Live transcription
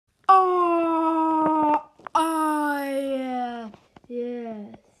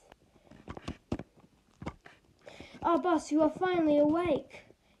Oh, boss, you are finally awake.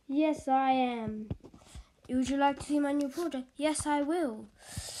 Yes, I am. Would you like to see my new project? Yes, I will.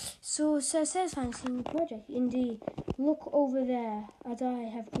 So, Sir says fancy new project. Indeed. Look over there, as I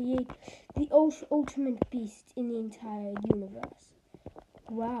have created the ultimate beast in the entire universe.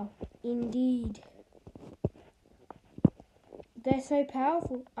 Wow, indeed. They're so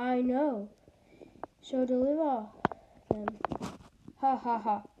powerful, I know. So deliver them. Ha ha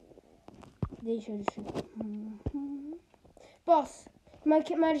ha. They should. Boss, my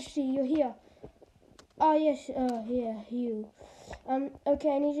Majesty, you're here. Oh yes, here, you. Okay,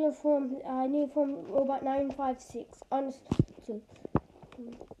 I need you to form Robot 956. Understood.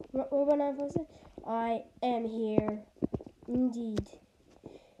 Robot 956? I am here. Indeed.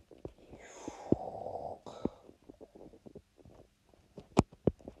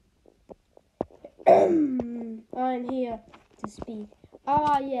 I'm here to speak.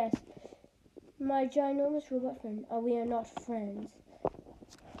 Ah, yes. My ginormous robot friend. Oh, we are not friends.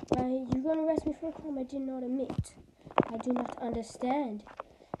 You're going to arrest me for a crime I did not admit. I do not understand.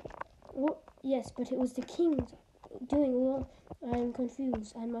 Well, yes, but it was the king's doing all. I am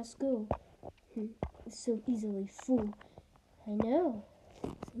confused. I must go. It's so easily fooled. I know.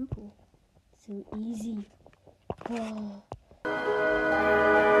 Simple. So easy.